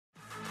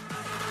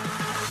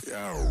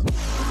What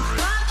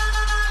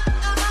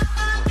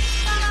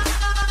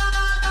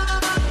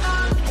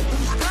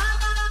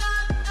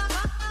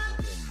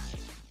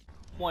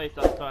is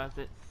up, guys?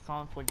 It's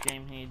time for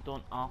game here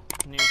doing Ark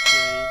New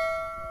Series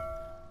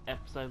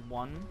Episode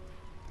 1.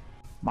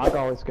 My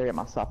goal is to go get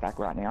my stuff back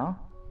right now.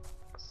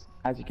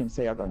 As you can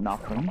see, I've got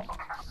nothing.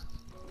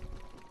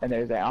 And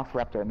there's an Alpha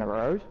Raptor in the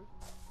road.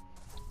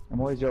 And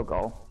what is your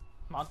goal?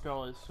 My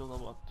goal is to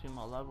level up 2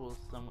 more levels,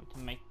 then we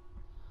can make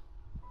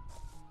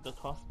the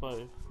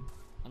crossbow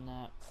and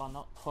that, well,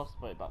 not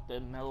crossbow, but the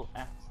metal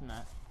axe and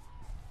that.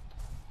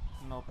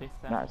 Metal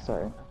pickaxe. No,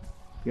 sorry.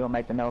 You wanna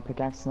make the metal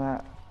pickaxe and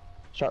that?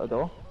 Shut the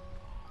door.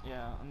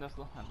 Yeah, I'm just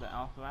looking at the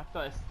Alpha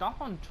Raptor. It's stuck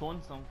on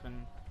chewing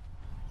something,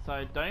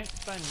 so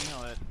don't go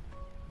near it.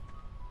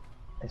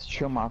 It's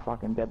chill, my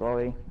fucking dead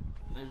body.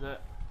 Is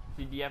it?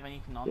 Did you have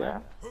anything on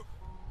Yeah. it?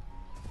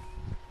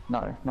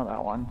 No, not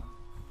that one.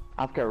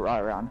 I have to go right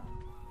around.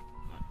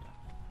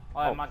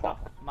 Okay. Oh, my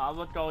fuck. my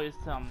other goal is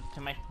to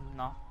make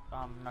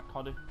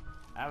narcotic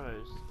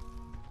arrows.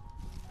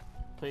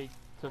 Please,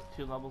 just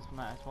 2 levels from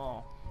that as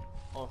well.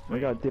 Or 3. We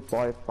got dip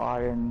by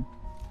fire and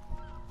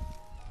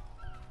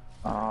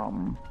I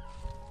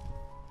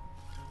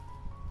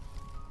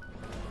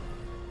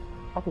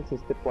think it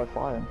says dip by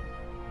fire.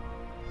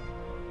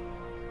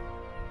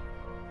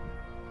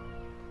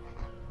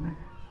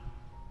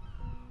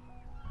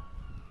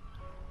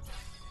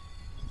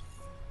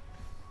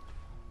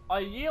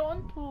 Are you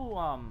on to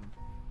I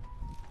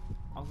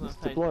was gonna This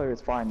say deployer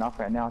is fine enough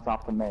right now, it's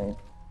after me.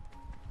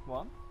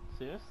 what?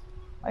 Serious?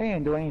 I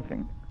didn't do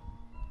anything.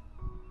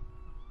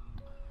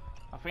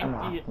 I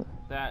think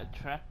they're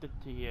attracted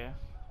to you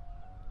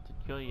to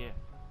kill you.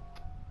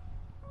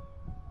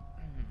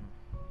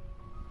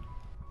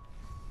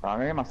 Right, I'm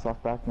gonna get my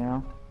stuff back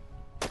now.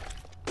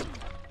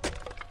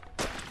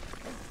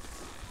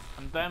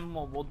 I'm doing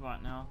more wood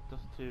right now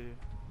just to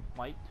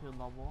wait to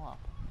level up.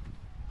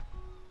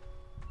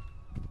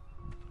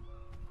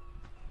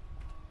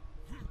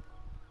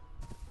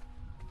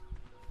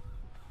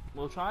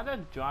 We'll try to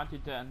drive to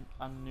the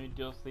new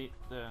DLC,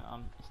 the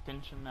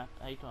extension map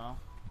later,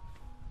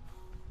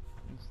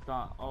 and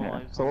start all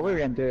over. So what we're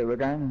gonna do,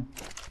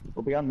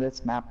 we'll be on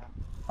this map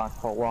like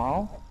for a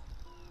while,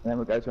 and then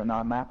we'll go to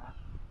another map.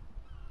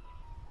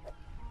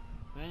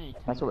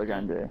 That's what we're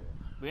gonna do.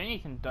 We only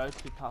can go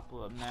to a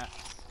couple of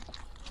maps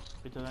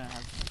because I don't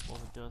have all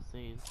the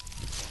DLCs.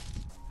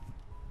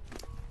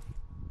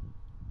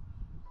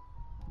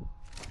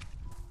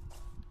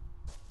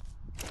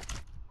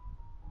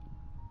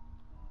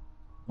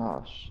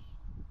 Gosh,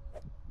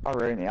 I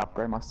really need to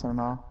upgrade my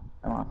sonar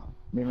and my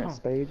movement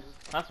speed.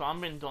 That's what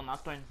I've been doing. I'm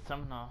doing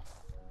seminar.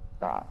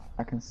 Right,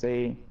 I can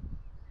see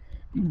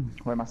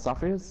where my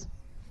stuff is.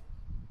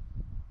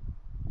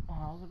 Oh,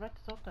 I was about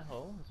to talk the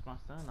hell. It's my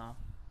sonar.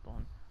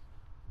 Gone.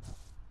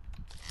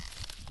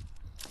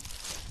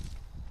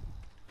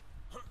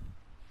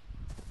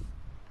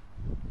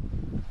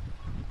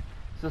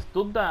 So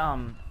stood that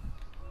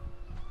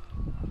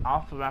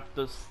Alpha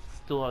Raptor's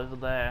still over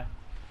there.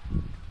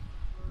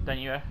 Don't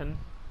you reckon?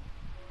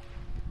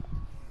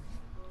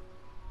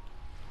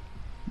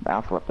 The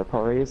Alpha Raptor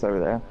probably is over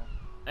there.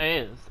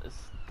 It is. It's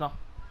stuck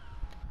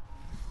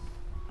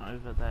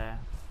over there.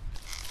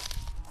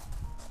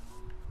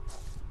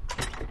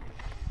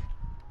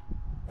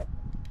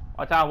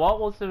 Okay, what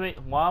was the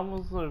reason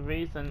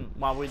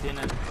why we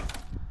didn't?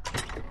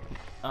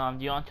 Do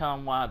you want to tell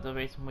them why the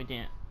reason we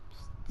didn't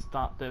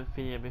start the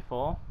video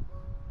before?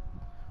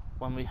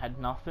 When we had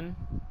nothing,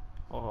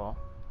 or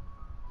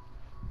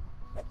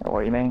What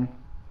do you mean?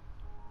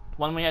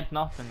 when we had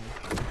nothing?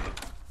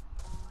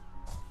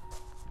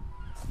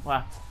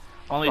 Well,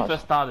 when we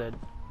first started.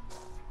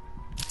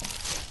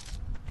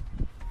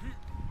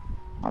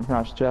 I think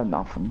I still have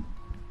nothing.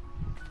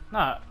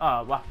 No,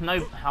 well,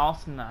 no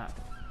house in that.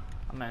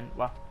 I mean,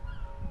 well,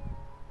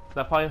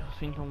 they're probably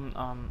thinking,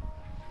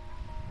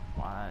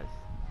 wise.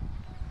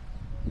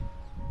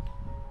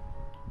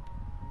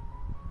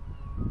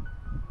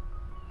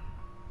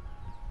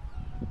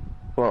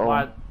 Well,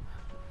 Why?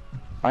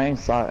 I ain't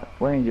started.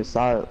 We ain't just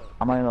started.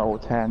 I'm only level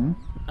 10.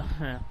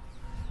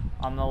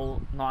 I'm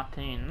level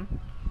 19.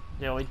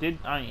 Yeah, we did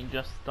only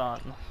just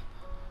start.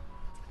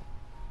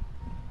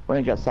 We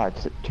only just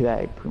started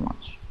today, pretty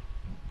much.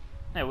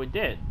 Yeah, we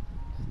did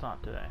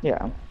start today.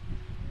 Yeah.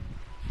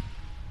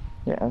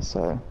 Yeah,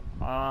 so.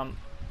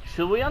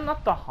 Should we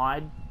unlock the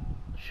hide?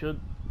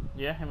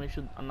 Yeah, and we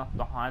should unlock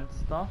the hide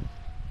stuff.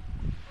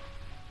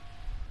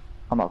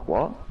 Unlock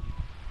what?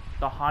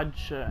 The hide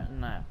shirt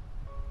and that,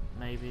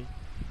 maybe.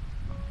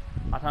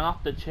 I can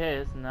unlock the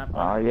chairs and that, Oh,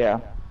 but yeah.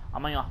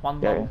 I'm only like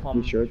 1 Yeah, level you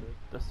from should.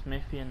 the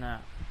smithy and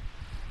that.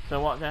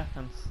 So what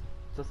happens?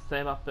 Just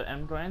save up the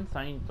M-grains,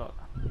 I only got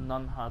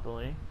none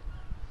hardly.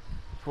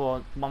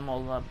 For 1 more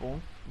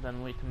level,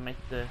 then we can make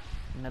the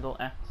metal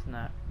axe and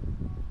that.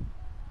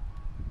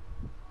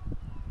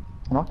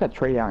 I knocked that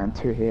tree down in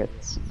 2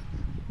 hits.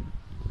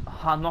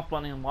 I'm not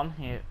running in 1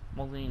 hit,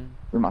 only in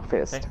With my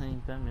fist.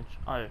 taking damage.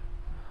 Oh.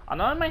 I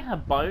know I made a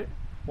boat.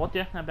 What do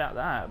you reckon about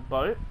that?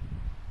 Boat?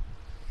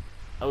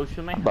 Oh, we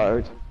should make A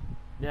boat?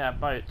 Yeah, a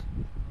boat.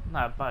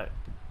 No, a boat.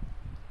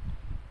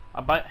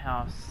 A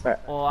boathouse. Right.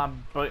 Or a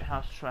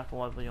boathouse trap or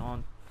whatever you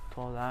want to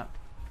call that.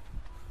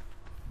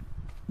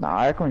 No,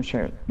 I reckon we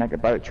should make a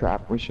boat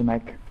trap. We should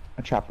make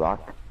a trap like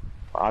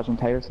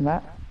Argentators and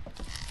that.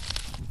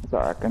 That's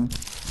what I reckon.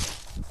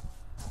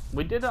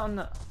 We did it on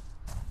the...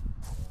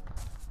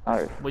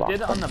 Oh, We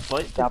did it on the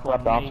boat Now before.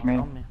 flapped after me.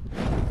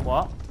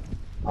 What?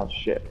 Oh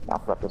shit,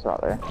 now Raptor's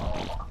right there.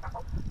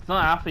 It's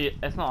not after you.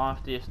 It's not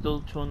after you. It's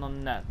still chewing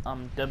on that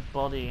dead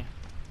body.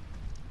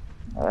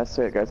 Oh, that's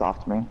it, it goes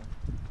after me.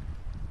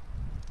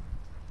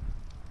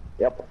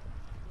 Yep.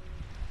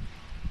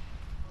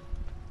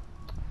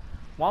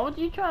 Why would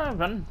you try to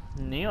run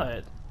near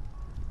it?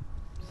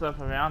 Surf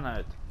around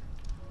it.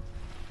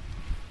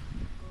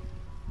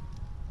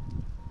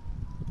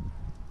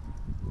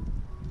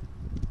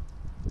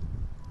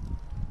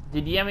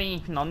 Did you have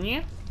anything on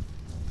you?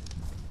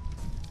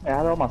 Yeah, I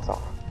had all my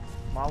stuff.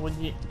 Why would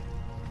you?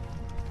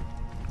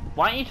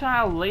 Why don't you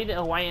try to lead it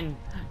away and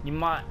you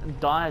might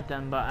die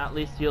then, but at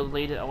least you'll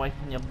lead it away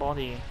from your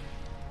body.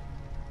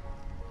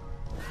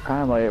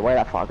 Can't let it away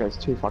that far, it goes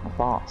too fucking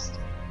fast.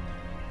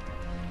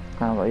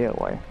 Can't let it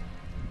away.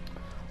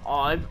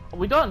 Oh,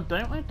 we don't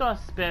we do a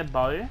spare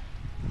bow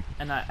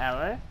and an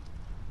arrow?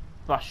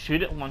 But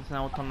shoot it once and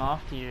it'll come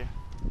after you.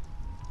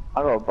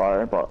 I got a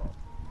bow, but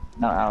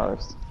no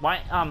arrows.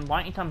 Why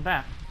don't you come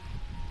back?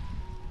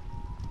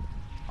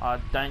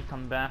 Don't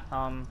come back.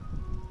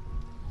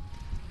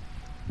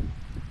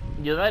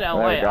 You let it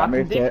away. I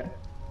moved it.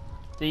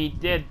 So you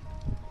did.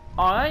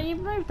 Oh, you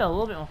moved a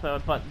little bit more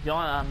forward, but do you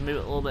want to move it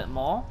a little bit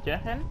more? Do you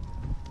reckon?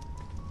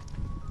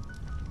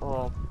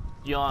 Or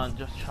do you want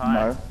to just try?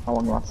 No, I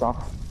want my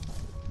stuff.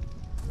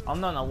 I'm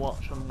not gonna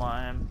watch on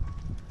my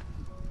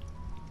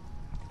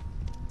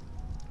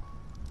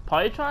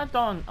Probably try it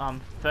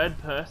on third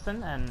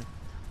person and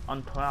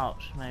on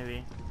crouch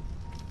maybe.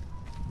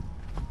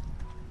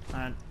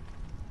 And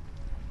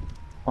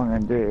What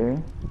I'm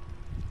gonna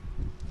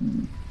do.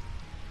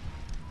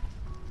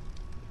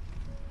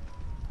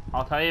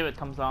 I'll tell you if it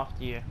comes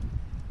after you.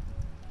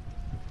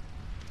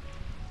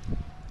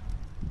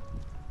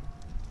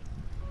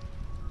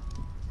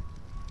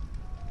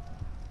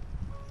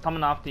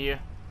 Coming after you.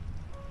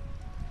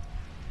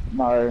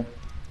 No.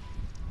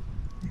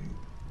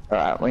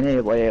 Alright, we need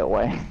to lay it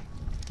away.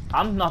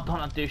 I'm not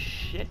gonna do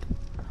shit.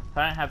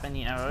 I don't have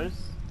any arrows.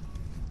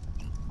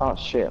 Oh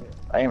shit,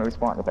 I ain't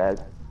respawn the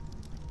bed.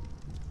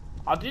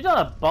 I'll do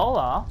the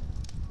bowler.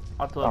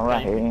 I'll do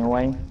Alright,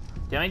 anyway. Do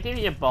you want me to give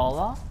you a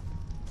bowler?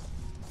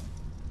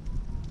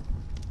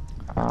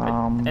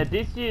 It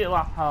gives you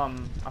like I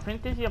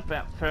think it gives you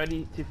about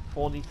 30 to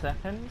 40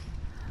 seconds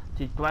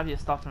to grab your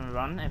stuff and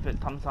run if it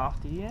comes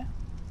after you.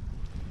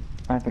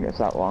 I don't think it's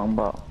that long,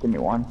 but give me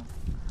one.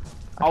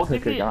 I'll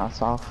give you.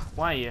 Myself.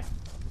 Where are you?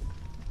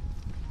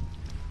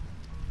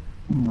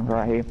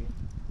 Right here.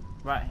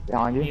 Right.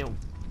 Behind you. Here.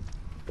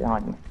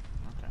 Behind you.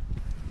 Okay.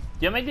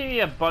 Do you want me to give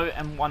you a bow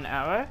and one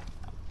arrow?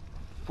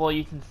 For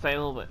you can stay a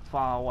little bit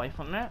far away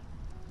from it?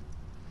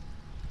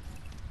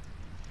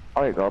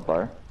 Oh, you got a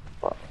bow.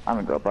 But I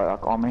haven't got a bow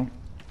like on me. Do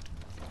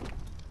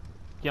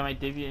you want me to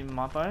give you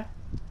my bow?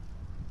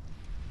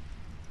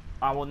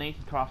 I will need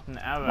to craft an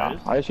arrows.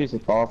 No, I just use the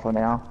bow for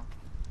now.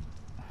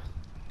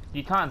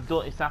 You can't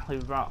do it exactly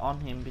right on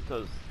him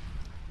because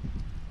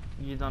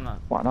you don't know.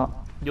 Why not?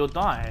 You'll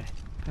die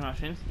pretty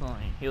much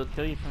instantly. He'll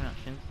kill you pretty much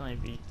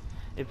instantly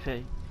if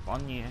he's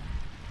on you.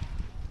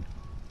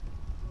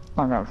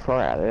 I'm gonna throw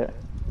at it.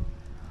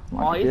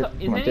 Oh,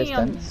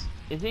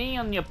 is any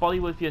on your body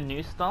with your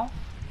new stuff?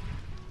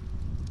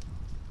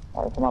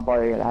 Oh, for my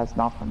body it has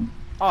nothing.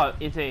 Oh,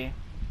 is he?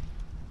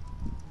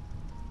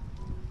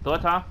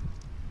 Daughter?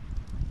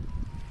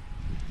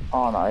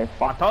 Oh no, I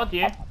fuck. told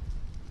you.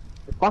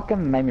 It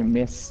fucking made me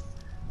miss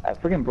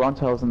that freaking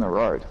Bronto's in the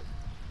road.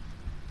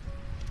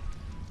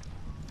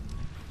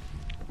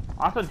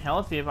 I could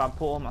help you if I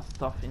put all my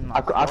stuff in my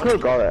I could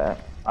have got it.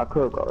 I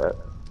could have got it.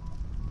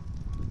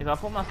 If I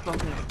put my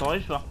stuff in the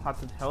storage box, I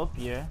could help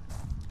you.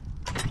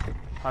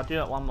 I'll do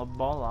that one more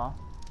bowler.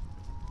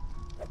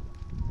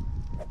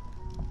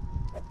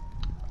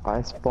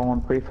 I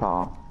spawned pretty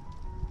far.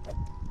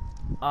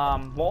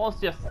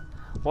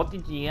 What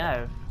did you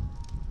have?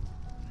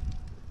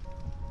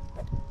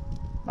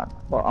 Like,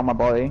 what, on my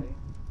body?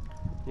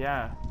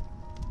 Yeah.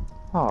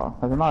 Oh,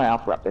 there's another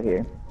alpha raptor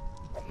here.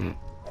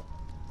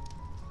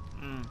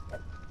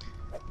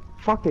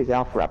 Fuck these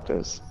alpha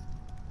raptors.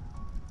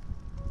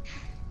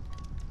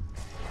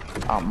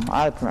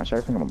 I had pretty much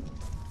everything on them.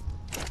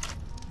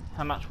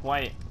 How much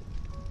weight?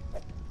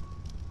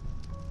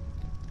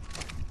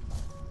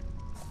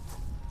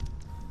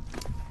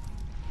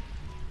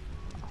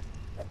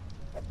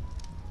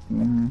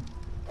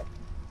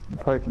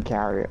 Probably can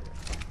carry it.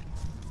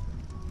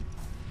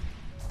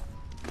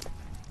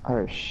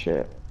 Oh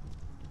shit.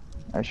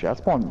 Oh shit, I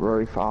spawned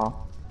really far.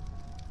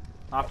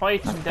 I probably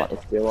can Fuck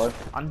this dealer.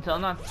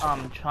 until I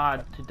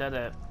tried to get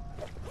it.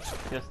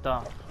 Your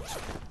stuff.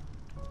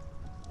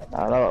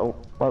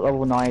 What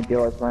level 9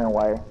 dealer's running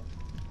away?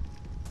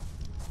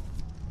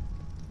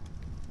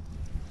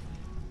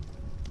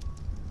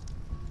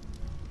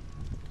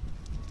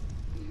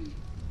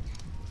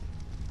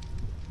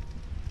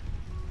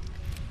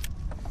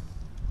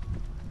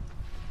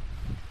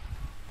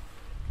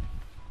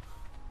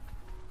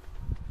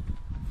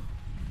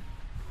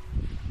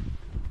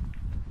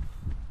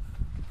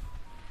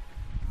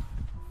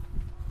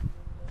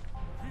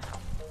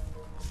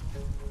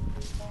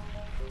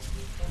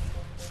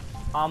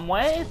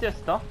 Where is your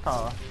stuff,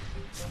 though?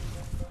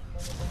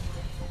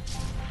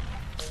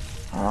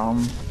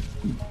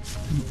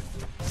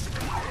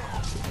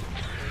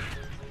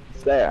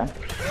 It's there.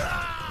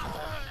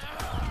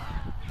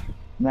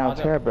 Now,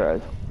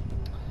 Terrorbird.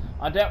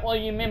 I don't what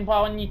you mean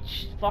by when you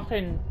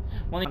fucking...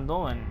 What I'm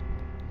doing.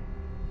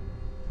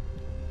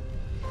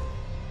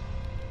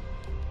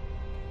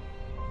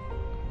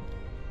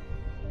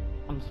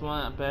 I'm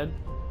swimming at bed.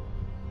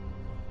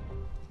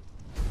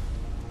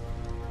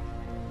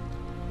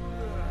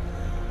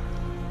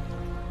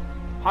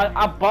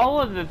 I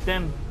bowled the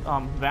damn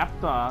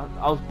raptor.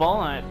 I was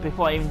bowling it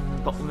before I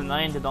even got the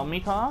landed on me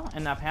car,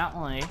 and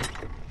apparently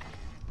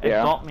it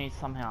got me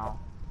somehow.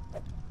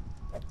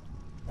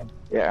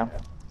 Yeah,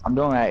 I'm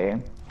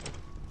doing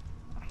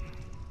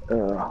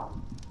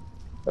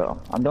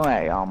I'm doing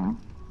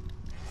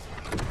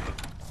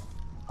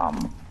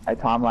a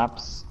time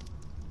lapse.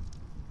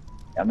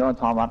 Yeah, I'm doing a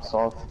time lapse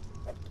of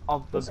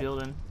the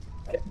building.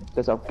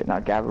 Just of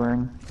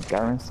gathering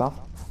stuff.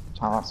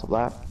 Time lapse of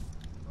that.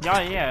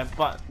 Yeah,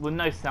 but with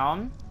no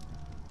sound.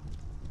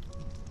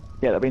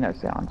 Yeah, there'll be no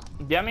sound.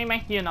 Let me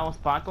make you another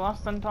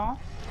spyglass center.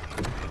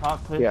 Part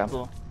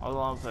pistol. I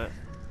love it.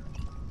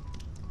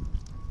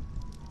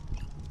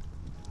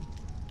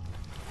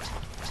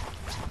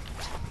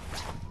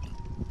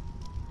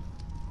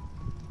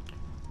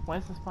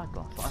 Where's the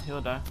spyglass? Oh, here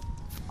we go.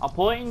 I'll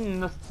put it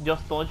in your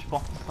storage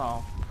box.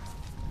 So.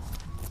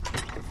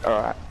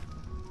 Alright.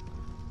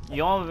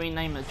 You want to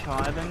rename the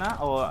tribe in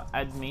that, or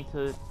add me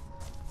to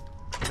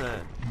the...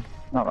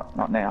 Not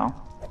now.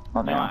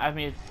 Not you now. want to add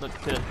me to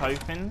the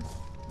co-fin?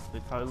 The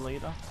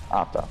co-leader?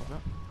 After.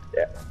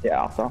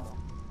 Yeah, after.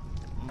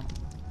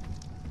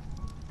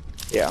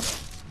 Yeah.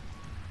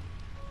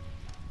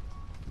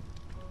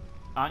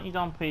 Aren't you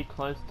done pretty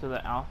close to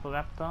the Alpha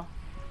Raptor?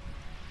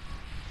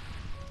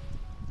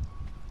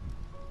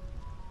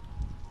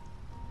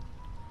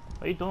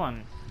 What are you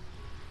doing?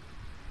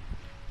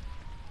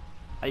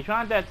 Are you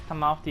trying to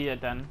come after you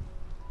then?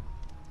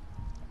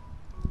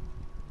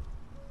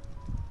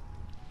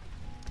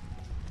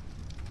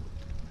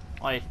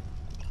 Wait.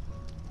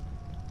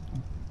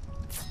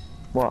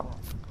 What?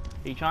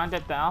 Are you trying to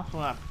get the Alpha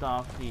Raptor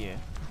after you?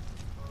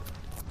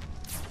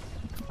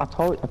 I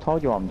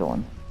told you what I'm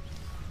doing.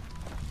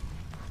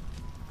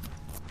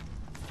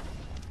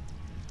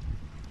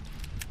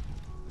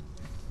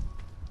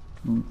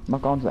 I'm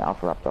not going to the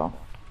Alpha Raptor.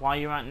 Why are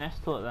you right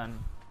next to it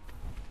then?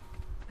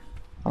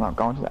 I'm not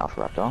going to the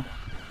Alpha Raptor.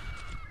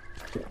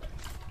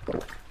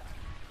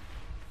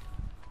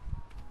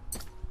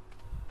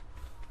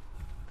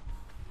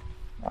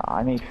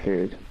 I need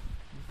food.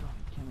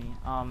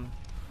 Kimmy,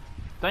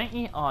 don't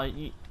you? Oh,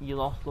 you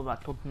lost all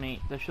that cooked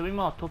meat. There should be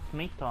more cooked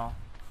meat though.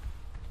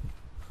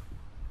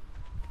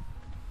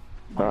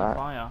 On the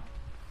fire.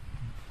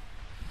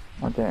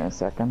 I'll do it in a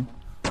second.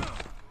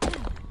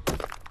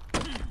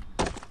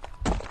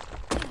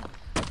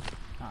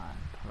 Ah,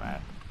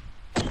 crap.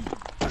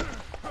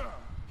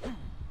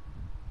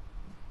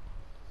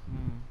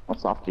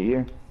 What's after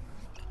you?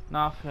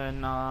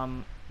 Nothing.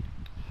 I'm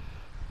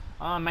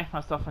gonna make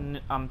myself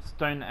a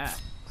stone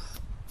axe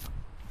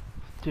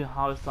to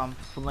harvest some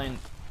flint.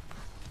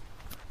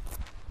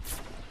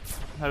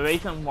 The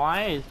reason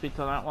why is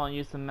because I don't want to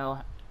use the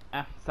metal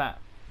axe that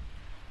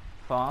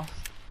fast.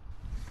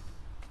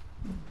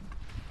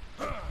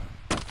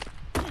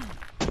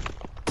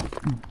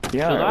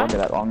 Yeah, it won't be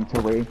that long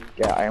until we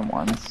get iron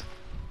ones.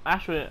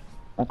 Actually,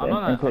 I'm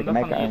gonna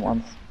make iron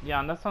ones. Yeah,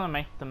 I'm just gonna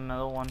make the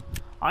metal one.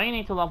 I only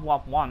need to level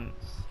up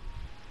once.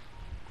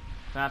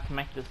 Then I have to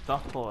make the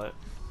stuff for it.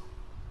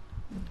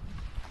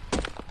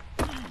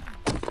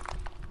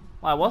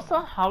 Wait, what's the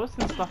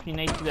harvesting stuff you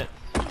need to get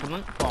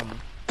flint from?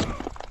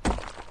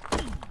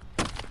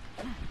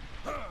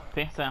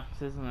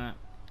 Pickaxe, isn't it?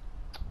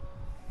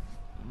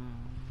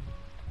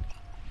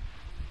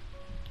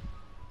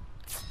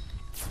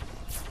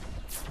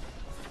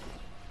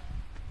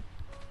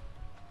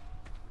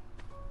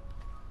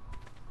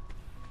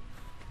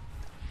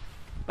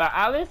 But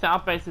at least our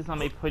base is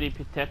gonna be pretty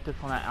protected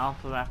from that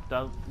Alpha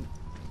Raptor.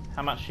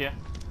 How much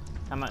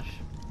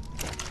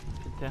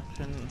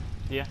protection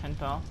do you think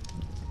though?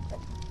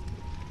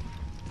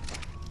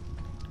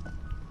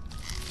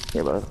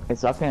 Yeah, but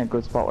it's definitely a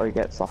good spot where you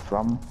get stuff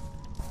from.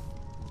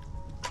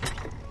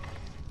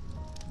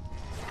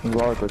 There's a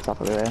lot of good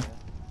stuff over there.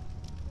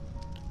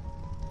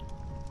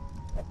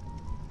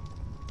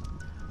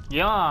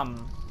 Yeah,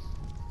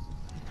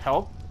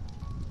 help?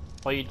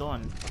 What are you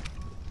doing?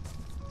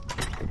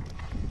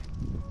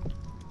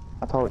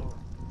 I told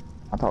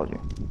you.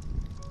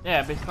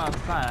 Yeah, but it's not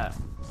that.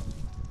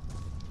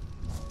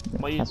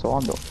 What That's all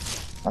I'm doing.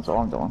 That's all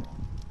I'm doing.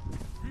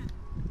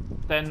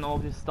 Then all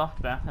this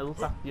stuff back. It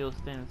looks like yours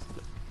things.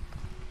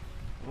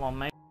 Well,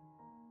 maybe.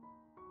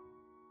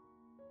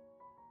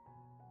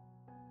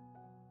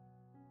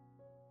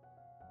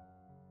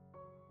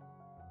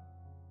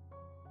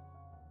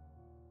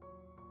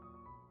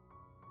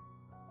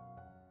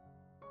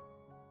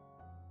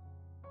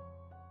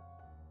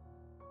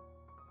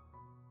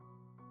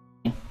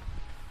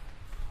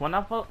 When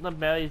I put the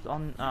berries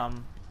on,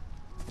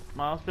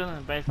 when I was building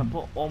the base, I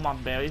put all my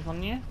berries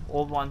on you,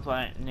 all the ones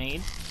I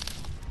need.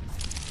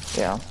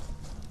 Yeah.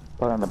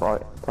 Put it on the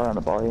body. Put it on the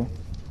body.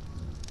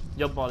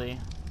 Your body.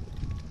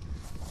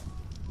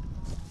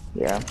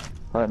 Yeah.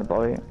 Put it on the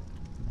body.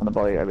 On the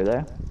body over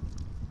there.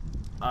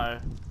 Oh.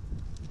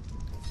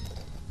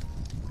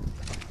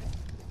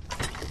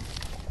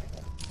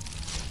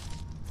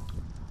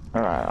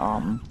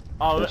 Alright,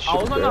 Oh, let's I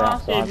was shift gonna it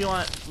ask you if outside. you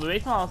want. The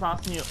reason I was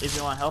asking you if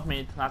you want to help me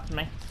is I have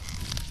to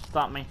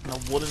start making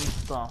the wooden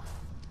stuff.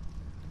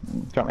 Do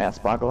you want me to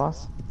sparkle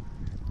glass?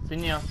 It's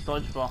in your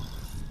storage box.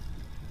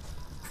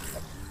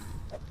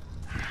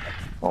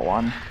 What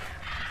one?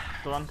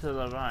 The one to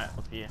the right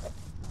of you.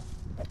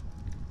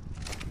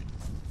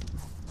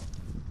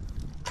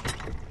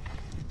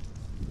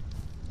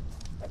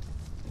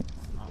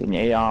 Do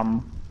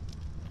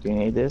you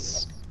need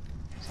this?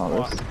 It's not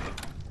What? this.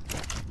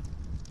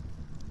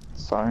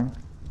 Stone.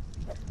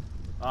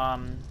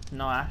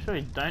 No, I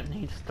actually don't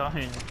need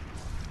stone.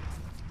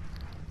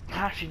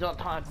 Actually, not a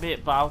tiny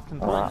bit, but I can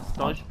put it in the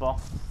storage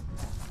box.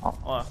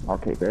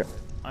 I'll keep it.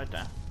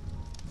 Okay.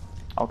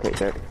 I'll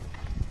keep it.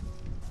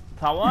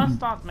 So I want to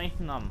start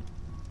making them.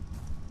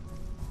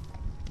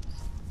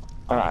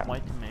 Alright.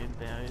 Wait to move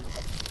berries.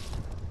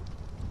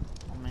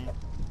 I mean,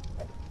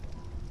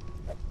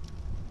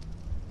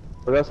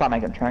 We're gonna start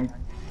making trunk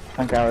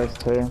arrows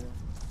too.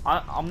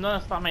 I'm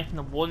gonna start making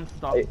the wooden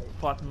stuff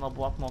so I can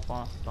level up more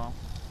faster.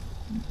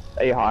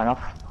 Are you high enough?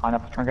 High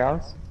enough for trunk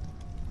arrows?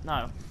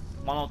 No,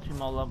 1 or 2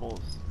 more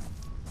levels.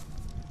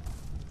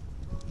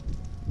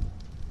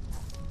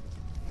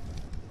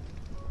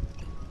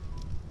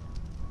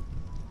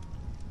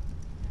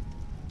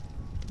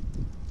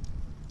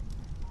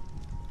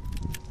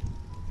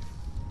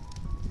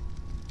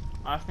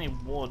 I just need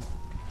wood.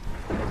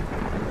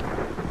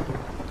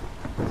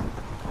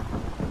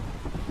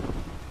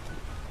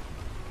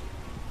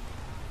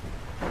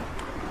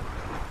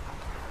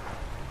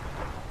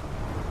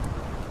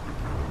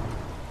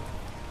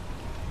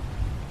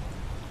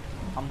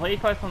 I'm pretty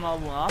close to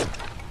level up.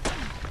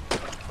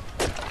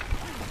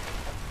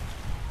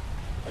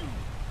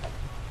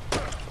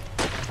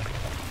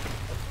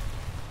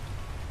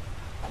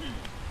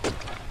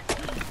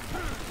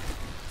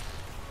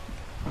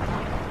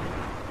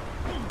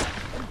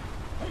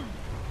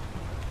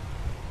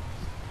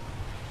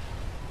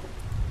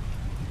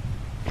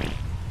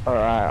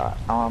 Alright,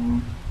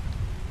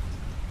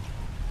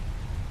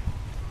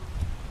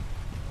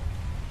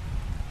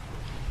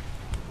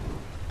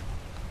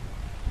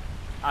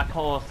 I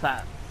call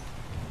that.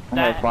 I'm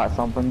gonna fight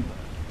something.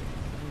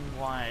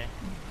 Why?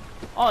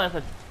 Oh, there's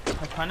a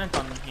component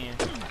on here.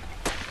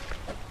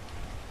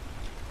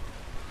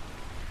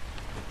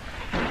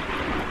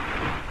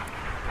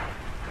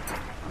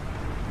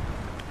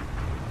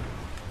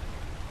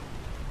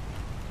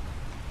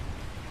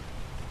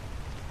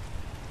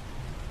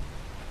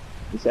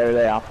 It's over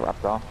there, Alpha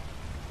Raptor.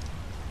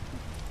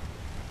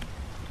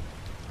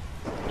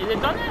 Is it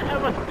gonna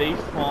ever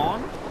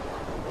despawn?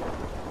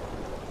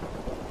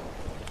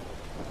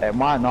 It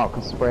might not,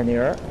 because we're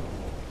near it.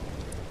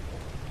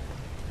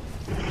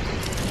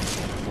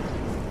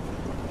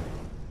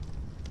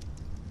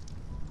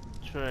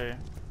 True.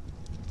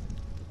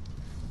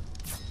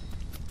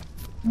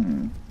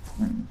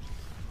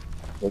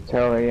 So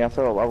tell me, I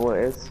saw what level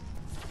it is.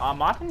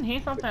 I can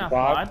hear something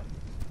 55? outside.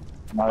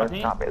 No, it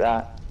can't be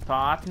that. So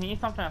I can hear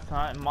something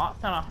outside. It might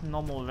sound like a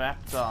normal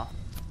raptor.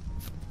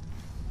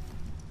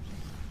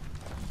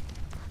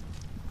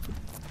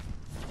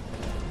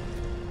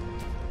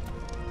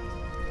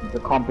 It's a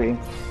compy.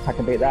 I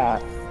can beat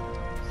that.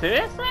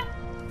 Seriously?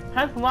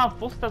 Has a lot of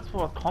footsteps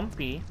for a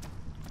compy.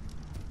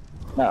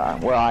 No,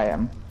 where I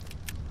am.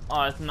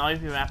 Oh, it's an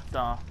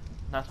oviraptor.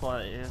 That's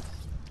what it is.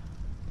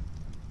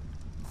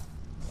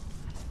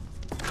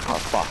 Oh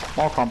fuck,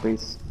 more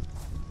compies.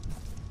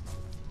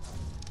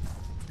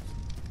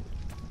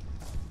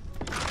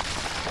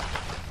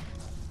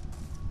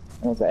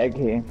 There's an egg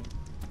here.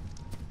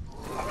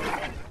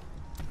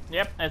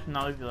 Yep, it's an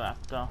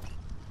oviraptor.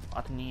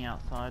 I can hear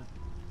outside.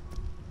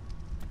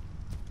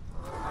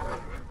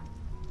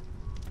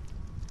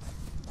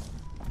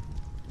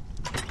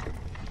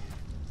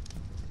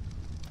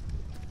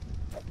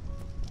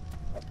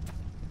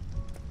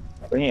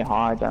 We need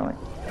hide, don't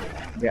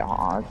we? Get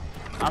hide.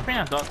 I think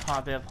I got quite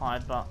a bit of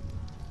hide, but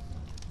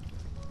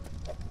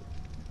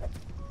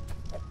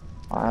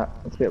Alright,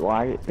 it's a bit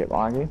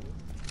laggy,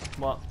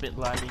 what's a bit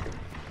laggy.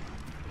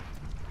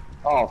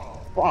 Oh,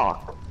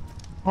 fuck.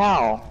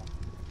 How?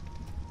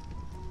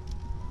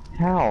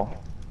 How?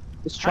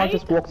 This truck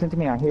just walks into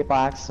me, I hit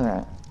by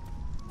accident.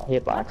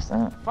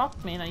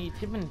 Fuck me, now you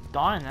even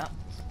dying out.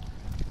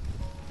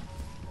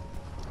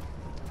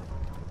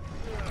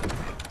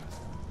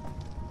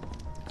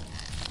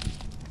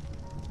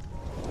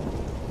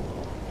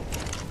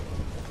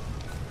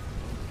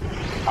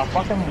 I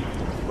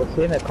fucking was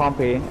hitting the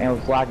compy and it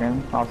was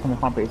lagging. I was on the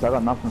compy, so I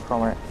got nothing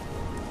from it.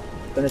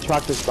 Then the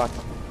truck just like,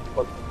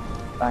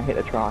 I hit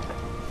the truck.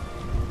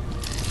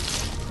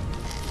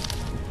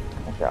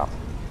 Watch out.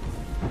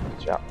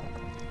 Watch out.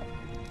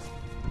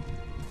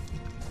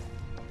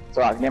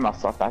 So I can get my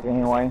stuff back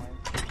anyway.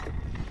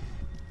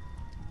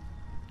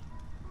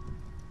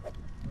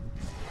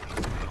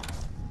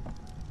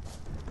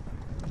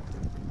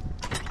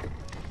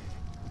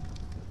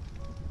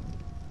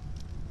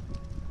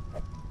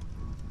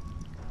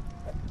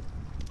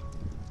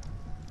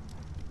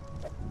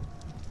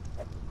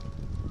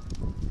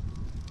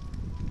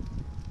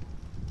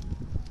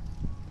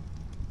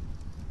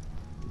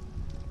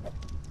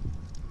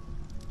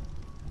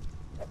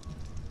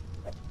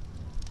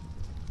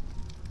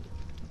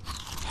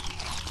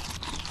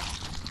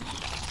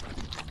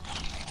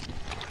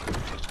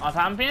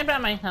 I'm thinking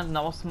about making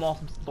another small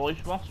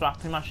storage box right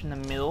pretty much in the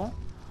middle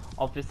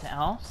of this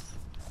house.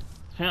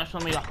 It's pretty much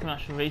gonna be like pretty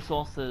much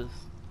resources,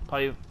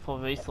 probably for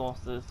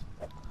resources.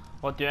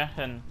 What do you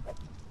reckon?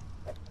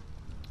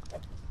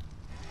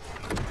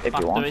 If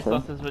like you want the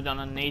resources we're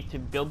gonna need to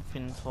build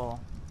things for.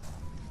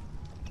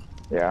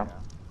 Yeah.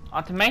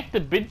 To make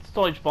the big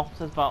storage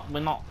boxes, but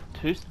we're not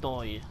two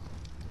story.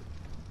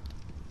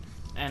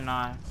 And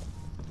I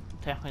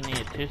technically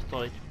need a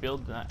 2-story to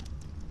build that.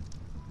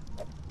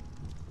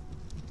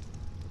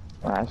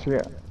 Actually,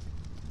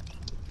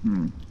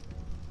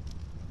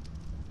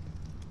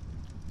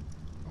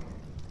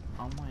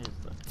 How much is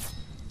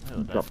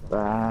that? Drop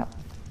that.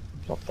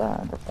 Drop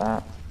that. Drop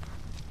that.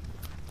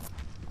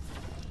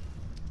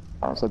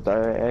 Oh, it's a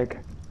dough egg.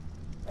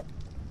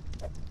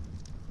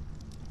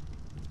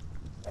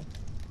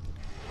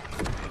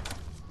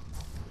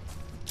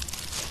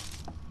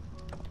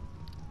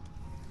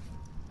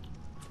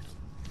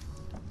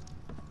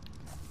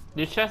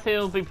 This chest here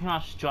will be pretty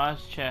much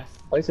Dry's chest.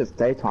 At least it's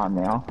daytime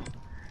now.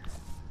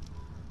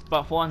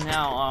 But for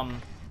now,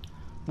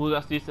 we'll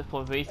just use it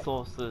for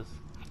resources.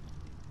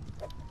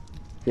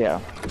 Yeah.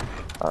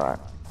 Alright.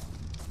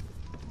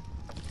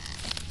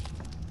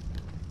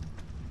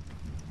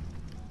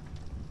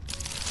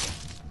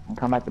 I'll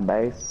come back to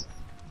base.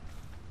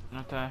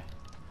 Okay.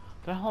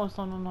 The hell is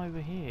someone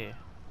over here?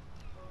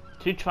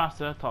 2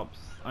 Triceratops.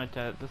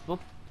 Okay, this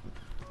looks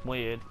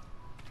weird.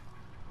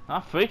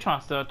 3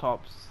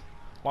 Triceratops.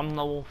 One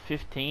level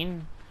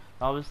 15,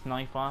 the other is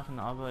 95 and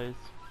the other is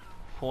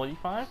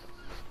 45.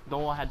 The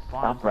other had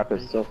 5. That rep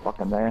is still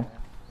fucking there.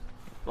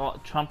 Well,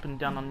 trumping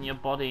down on your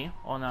body.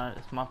 Oh no,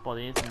 it's my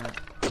body, isn't it?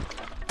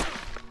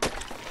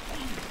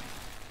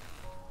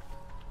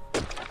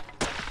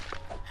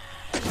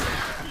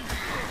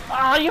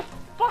 Ah, you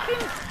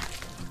fucking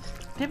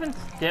didn't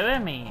stare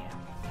at me.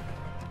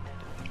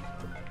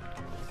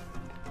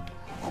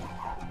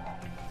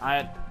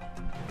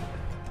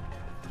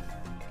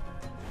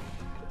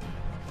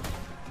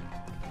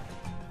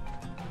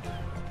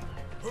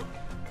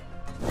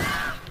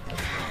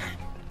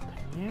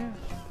 You?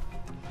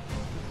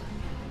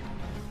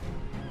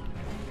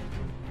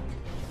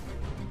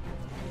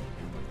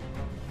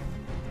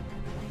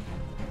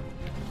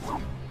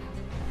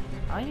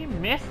 Are you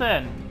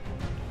missing?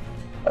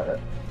 Oh,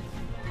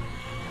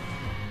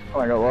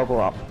 I got level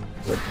up.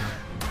 Good.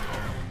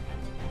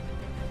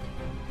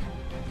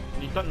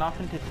 You've got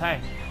nothing to say.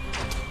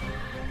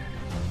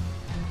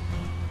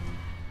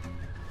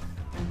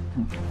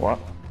 What?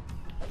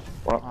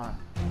 What?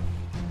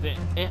 The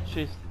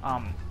extra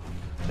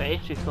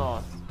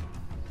sauce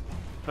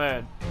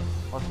bird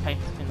was paint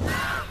skin.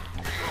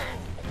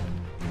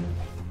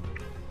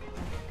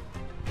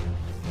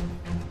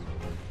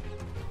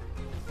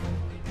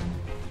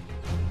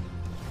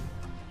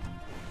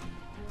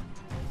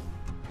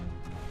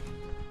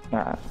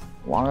 Alright.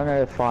 Well, I'm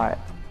gonna fight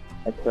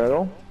a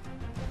turtle.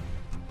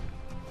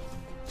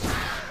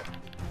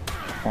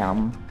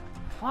 I'll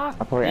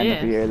probably end the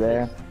video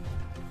there.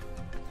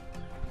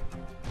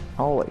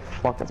 Holy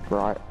fuck, it's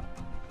bright.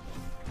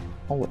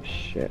 Holy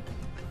shit.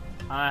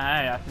 Oh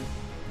hey,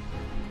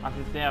 I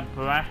can see a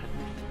bright.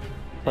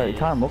 Wait, you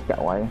can't look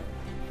that way.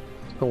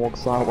 Just go walk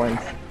sideways.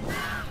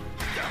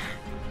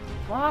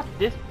 What?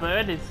 This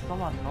bird is so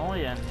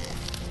annoying.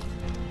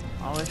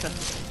 I wish I could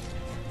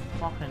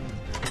fucking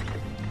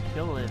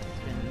kill this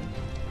thing.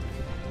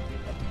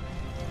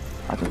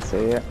 I can see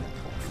it.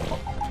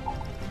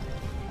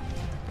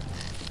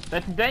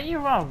 But then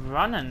you are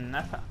running,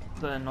 that's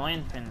the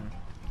annoying thing.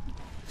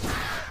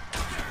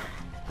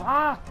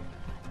 Fuck!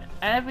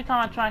 Every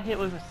time I try to hit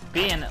with a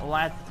spin, it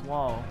lags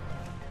slow.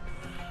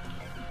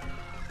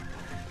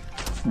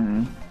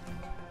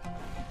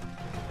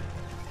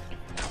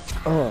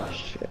 Oh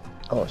shit.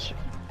 Oh shit.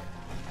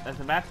 It's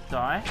about to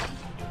die.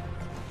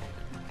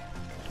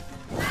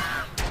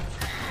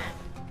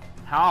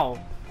 How?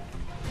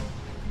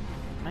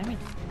 Maybe.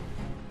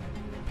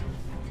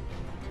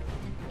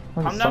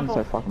 Why is the sun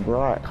so fucking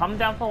bright? Come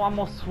down for one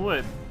more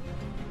swoop.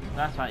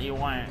 That's right, you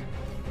won't.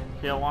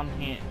 Kill one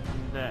hit,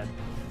 I'm dead.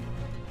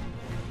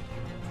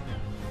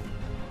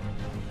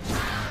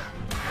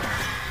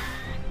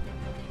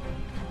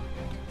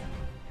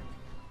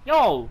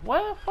 Yo,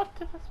 where the fuck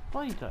did this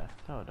blade go?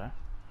 There we go.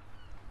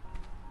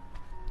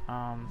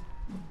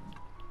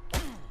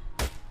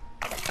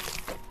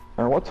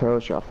 What turtle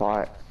should I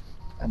fight?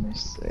 Let me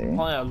see.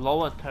 Probably a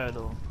lower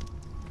turtle.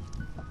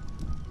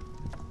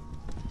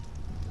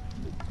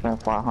 Gonna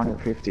fight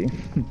 150.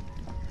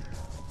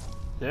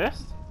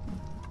 This?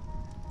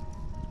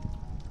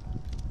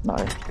 No.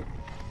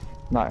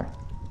 No.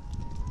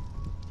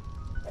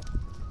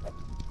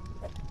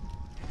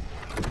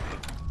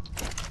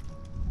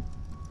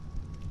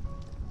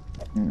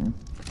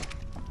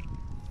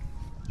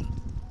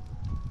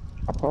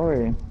 I'll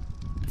probably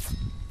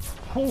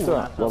Ooh, still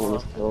that's a level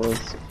lot. this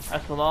doors.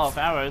 That's a lot of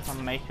arrows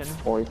I'm making.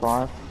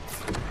 45.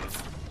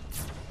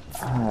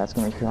 That's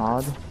gonna be too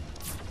hard.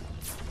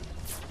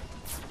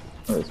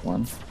 There's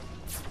one.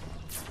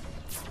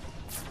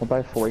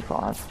 About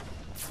 45.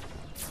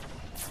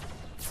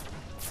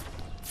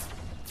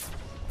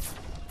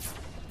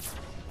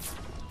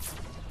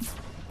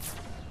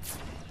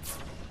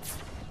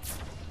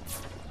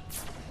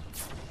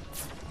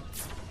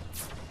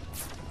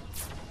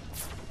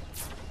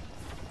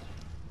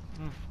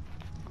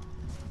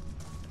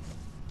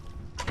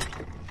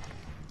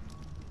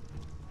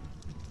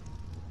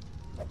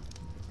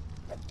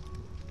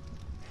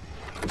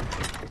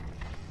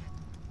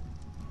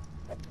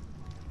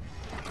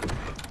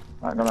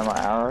 I'm gonna have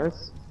my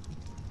arrows.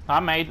 I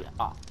made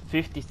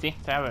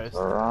 56 arrows.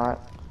 Alright.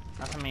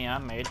 That's how many I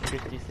made,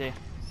 56.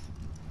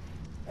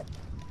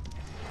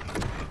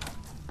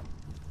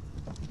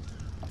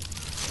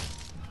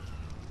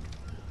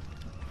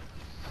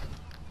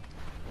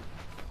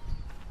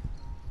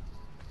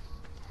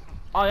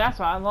 Oh, that's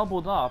right, I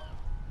leveled up.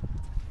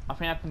 I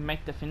think I have to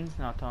make the things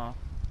now,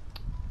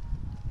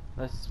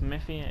 the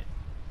smithy.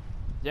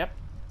 Yep.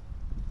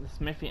 The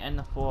smithy and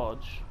the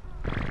forge.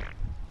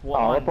 What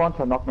Oh, one? they're trying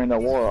to knock me in the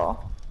water.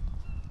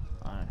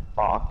 Oh.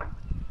 Fuck.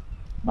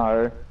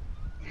 No.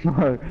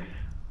 No.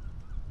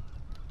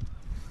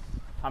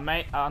 I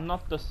made,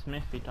 not the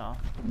smithy though.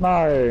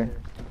 No.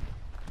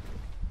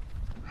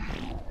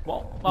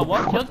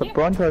 What killed The you?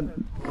 Bronto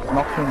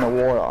knocked me in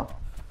the water.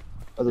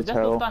 As a It just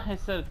tail. looked like it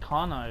said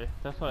Kano.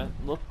 That's what it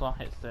looked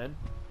like it said.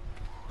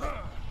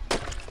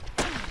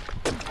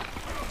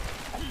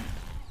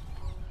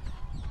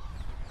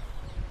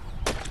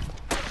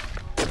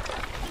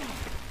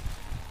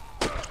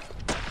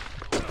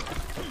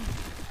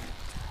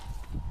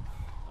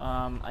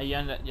 Are you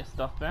under your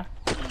stuff there?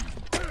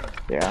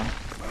 Yeah.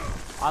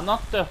 I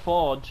knocked the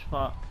forge,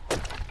 but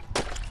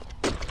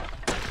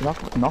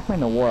Knock me in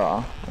the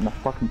water, and the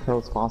fucking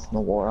tail's fast in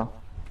the water.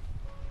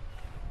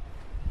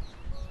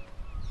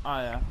 oh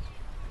yeah.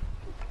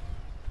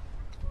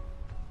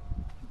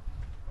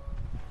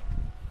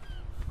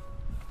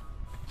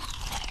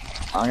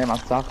 I'll get my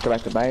stuff, go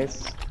back to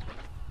base.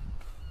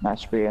 That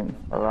should be in,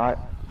 alright.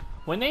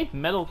 We need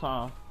metal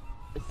car.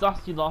 It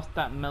sucks you lost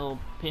that metal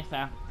piss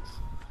axe.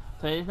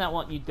 So isn't that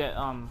what you did?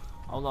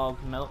 A lot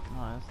of metal.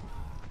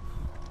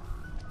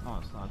 No,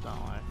 it's not. Don't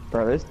worry.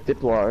 Bro, this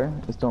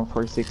Diplo is doing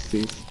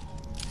 360s.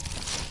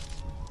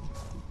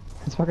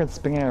 It's fucking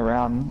spinning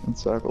around in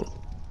circles.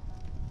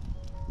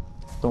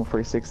 Doing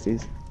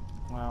 360s.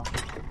 Wow.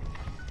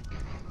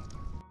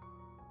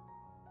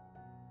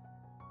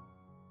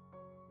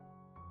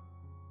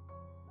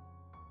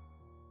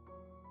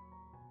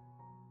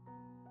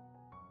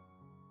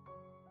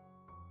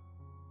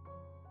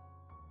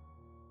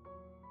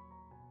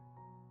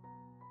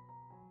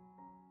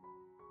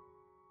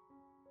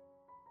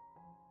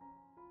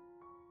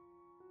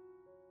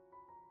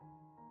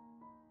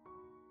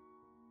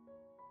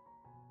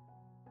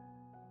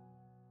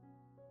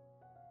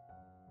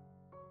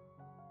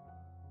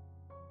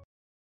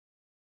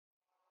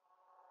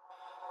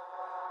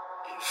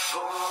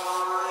 For